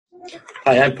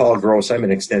Hi, I'm Paul Gross. I'm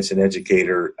an extension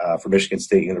educator for Michigan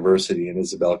State University in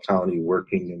Isabella County,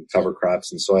 working in cover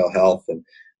crops and soil health. And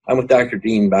I'm with Dr.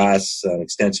 Dean Bass, an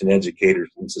extension educator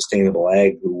from Sustainable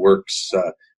Ag, who works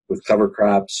with cover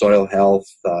crops, soil health.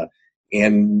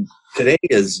 And today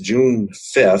is June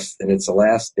 5th, and it's the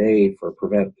last day for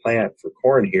Prevent Plant for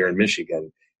corn here in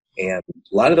Michigan. And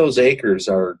a lot of those acres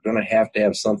are going to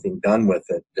have something done with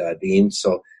it, Dean.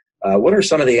 So what are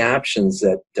some of the options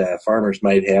that farmers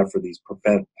might have for these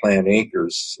Prevent Plant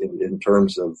acres in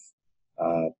terms of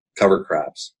cover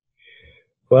crops?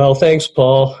 Well, thanks,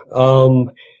 Paul.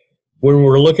 When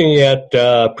we're looking at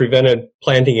prevented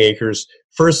planting acres,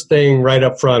 first thing right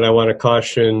up front, I want to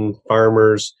caution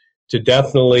farmers to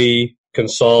definitely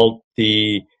consult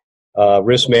the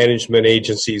Risk Management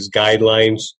Agency's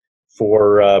guidelines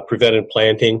for prevented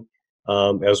planting,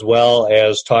 as well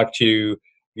as talk to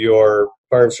your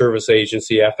Farm Service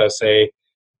Agency, FSA,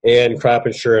 and crop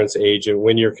insurance agent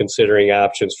when you're considering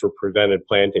options for prevented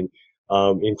planting,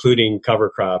 including cover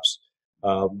crops.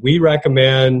 We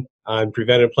recommend on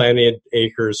prevented planted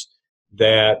acres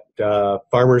that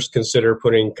farmers consider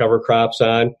putting cover crops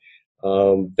on.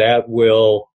 That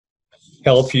will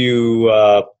help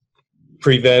you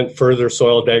prevent further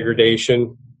soil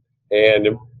degradation and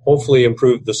hopefully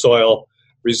improve the soil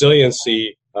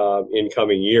resiliency in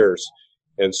coming years.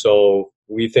 And so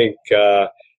we think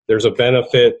there's a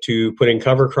benefit to putting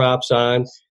cover crops on.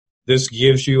 This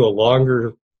gives you a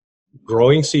longer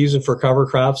growing season for cover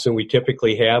crops than we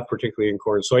typically have, particularly in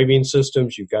corn and soybean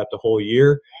systems. You've got the whole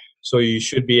year, so you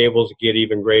should be able to get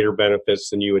even greater benefits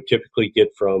than you would typically get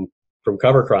from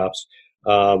cover crops.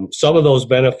 Some of those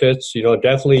benefits,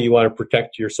 definitely you want to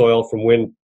protect your soil from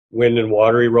wind and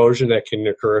water erosion that can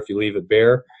occur if you leave it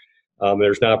bare.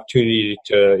 There's an opportunity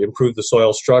to improve the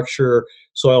soil structure,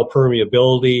 soil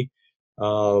permeability.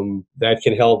 That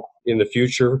can help in the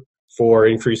future for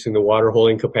increasing the water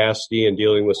holding capacity and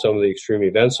dealing with some of the extreme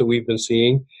events that we've been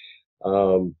seeing.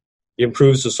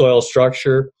 Improves the soil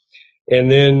structure.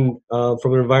 And then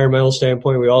from an environmental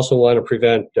standpoint, we also want to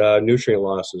prevent nutrient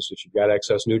losses. If you've got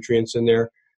excess nutrients in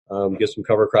there, get some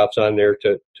cover crops on there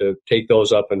to take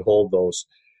those up and hold those.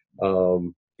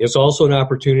 It's also an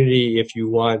opportunity if you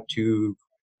want to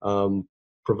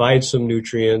provide some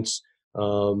nutrients.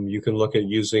 You can look at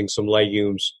using some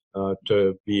legumes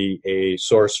to be a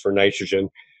source for nitrogen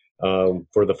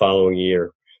for the following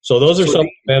year. So those are some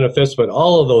benefits, but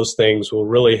all of those things will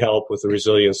really help with the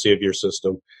resiliency of your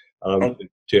system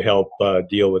to help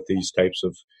deal with these types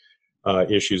of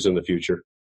issues in the future.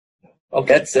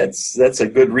 Okay, that's a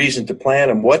good reason to plant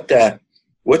them.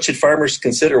 What should farmers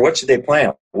consider? What should they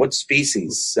plant? What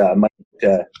species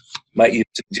might you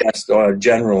suggest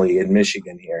generally in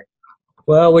Michigan here?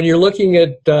 Well, when you're looking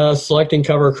at selecting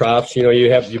cover crops,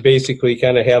 you basically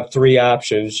kind of have three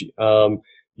options.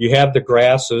 You have the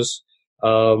grasses,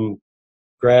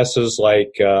 grasses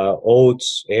like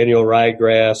oats, annual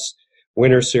ryegrass,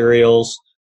 winter cereals,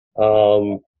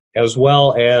 as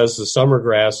well as the summer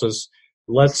grasses.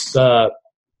 Let's start.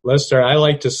 I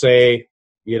like to say,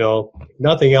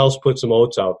 nothing else, put some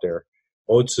oats out there.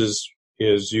 Oats is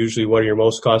usually one of your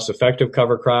most cost-effective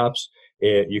cover crops.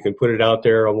 You can put it out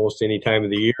there almost any time of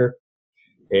the year,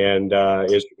 and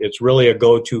it's really a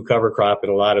go-to cover crop in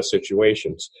a lot of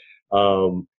situations.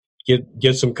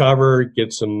 Get some cover,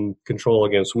 get some control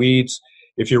against weeds.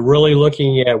 If you're really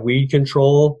looking at weed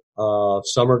control,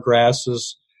 summer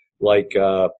grasses like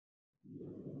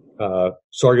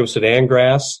sorghum sudan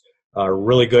grass are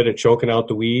really good at choking out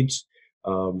the weeds.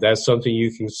 That's something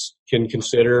you can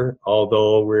consider,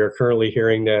 although we're currently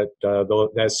hearing that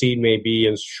that seed may be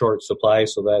in short supply,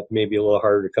 so that may be a little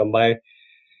harder to come by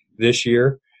this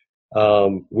year.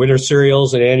 Winter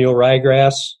cereals and annual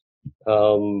ryegrass,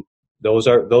 those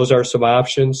are some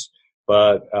options,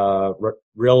 but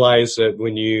realize that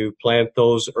when you plant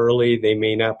those early, they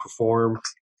may not perform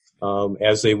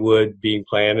as they would being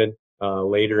planted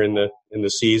later in the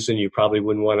season. You probably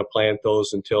wouldn't want to plant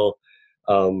those until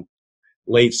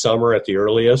late summer at the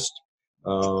earliest,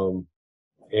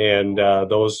 and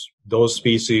those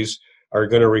species are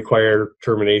going to require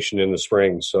termination in the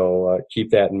spring. So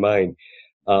keep that in mind.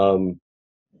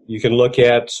 You can look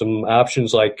at some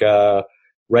options like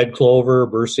red clover,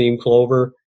 berseem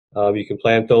clover. You can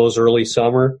plant those early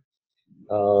summer.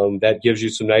 That gives you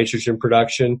some nitrogen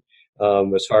production.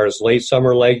 As far as late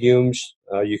summer legumes,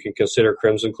 you can consider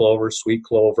crimson clover, sweet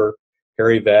clover,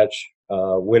 hairy vetch,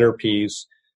 winter peas.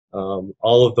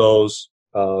 All of those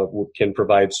can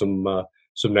provide some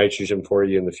nitrogen for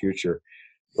you in the future.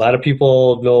 A lot of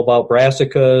people know about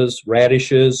brassicas,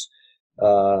 radishes,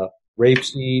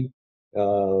 rapeseed,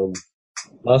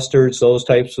 mustards, those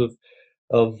types of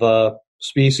of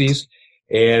species,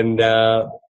 and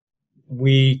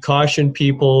we caution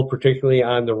people, particularly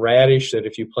on the radish, that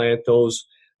if you plant those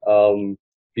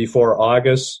before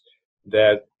August,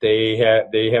 that they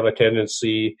have a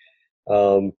tendency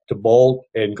to bolt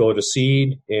and go to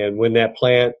seed, and when that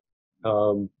plant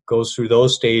goes through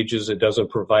those stages, it doesn't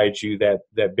provide you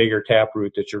that bigger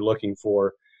taproot that you're looking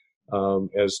for,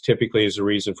 as typically is the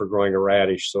reason for growing a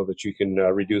radish, so that you can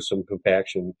reduce some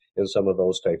compaction and some of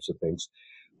those types of things.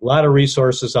 A lot of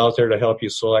resources out there to help you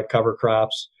select cover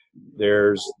crops.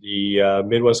 There's the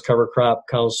Midwest Cover Crop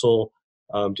Council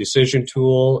decision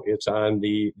tool. It's on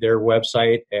their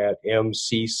website at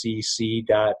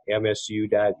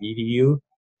mccc.msu.edu.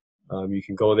 You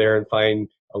can go there and find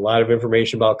a lot of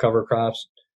information about cover crops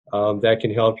that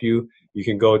can help you. You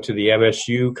can go to the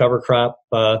MSU cover crop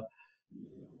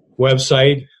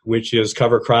website, which is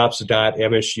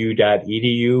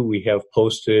covercrops.msu.edu. We have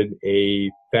posted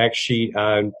a fact sheet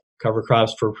on cover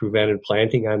crops for prevented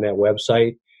planting on that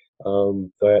website.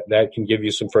 That can give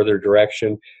you some further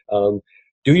direction.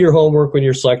 Do your homework when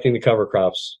you're selecting the cover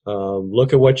crops.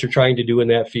 Look at what you're trying to do in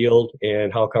that field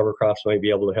and how cover crops might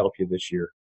be able to help you this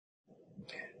year.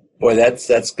 Boy,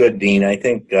 that's good, Dean. I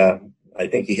think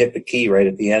you hit the key right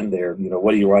at the end there.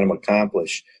 What do you want to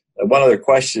accomplish? One other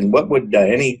question: what would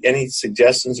any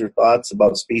suggestions or thoughts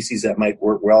about species that might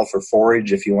work well for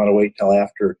forage if you want to wait till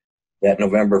after that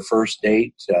November 1st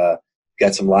date?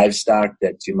 Got some livestock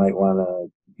that you might want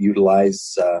to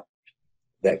utilize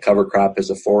that cover crop as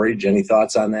a forage. Any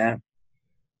thoughts on that?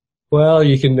 Well,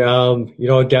 you can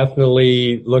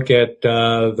definitely look at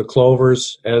the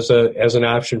clovers as an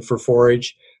option for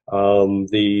forage.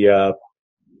 The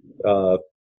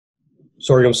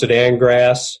sorghum Sudan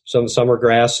grass, some summer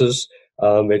grasses.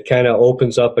 It kind of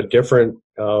opens up a different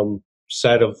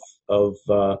set of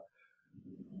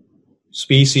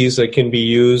species that can be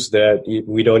used that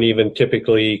we don't even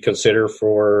typically consider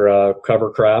for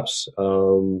cover crops.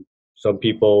 Some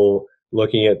people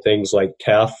looking at things like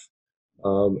teff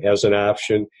as an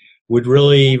option. Would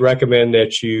really recommend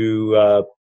that you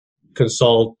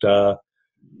consult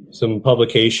some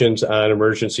publications on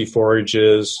emergency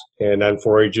forages and on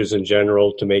forages in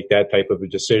general to make that type of a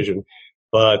decision.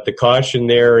 But the caution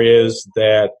there is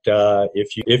that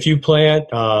if you plant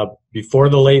before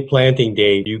the late planting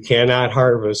date, you cannot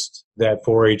harvest that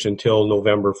forage until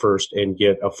November 1st and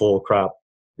get a full crop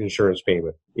insurance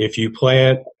payment. If you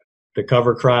plant the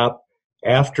cover crop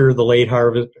after the late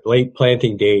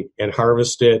planting date and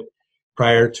harvest it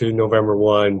prior to November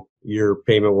 1, your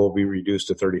payment will be reduced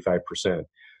to 35%.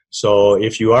 So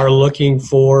if you are looking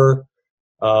for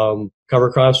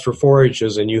cover crops for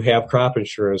forages and you have crop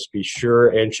insurance, be sure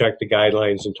and check the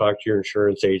guidelines and talk to your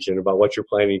insurance agent about what you're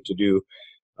planning to do,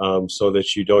 so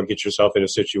that you don't get yourself in a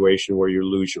situation where you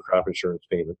lose your crop insurance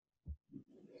payment.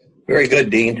 Very good,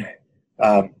 Dean.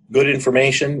 Good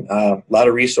information. A lot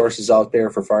of resources out there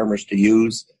for farmers to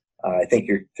use. I think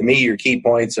your key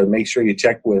points are: make sure you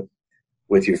check with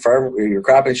your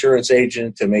crop insurance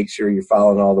agent to make sure you're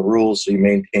following all the rules so you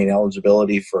maintain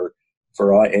eligibility for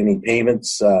any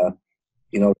payments.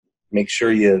 Make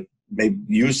sure you maybe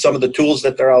use some of the tools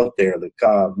that are out there. The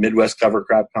Midwest Cover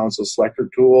Crop Council Selector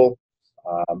Tool,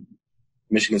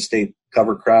 Michigan State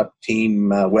Cover Crop Team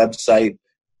website,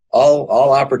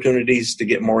 all opportunities to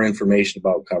get more information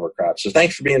about cover crops. So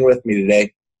thanks for being with me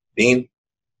today, Dean.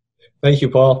 Thank you,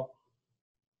 Paul.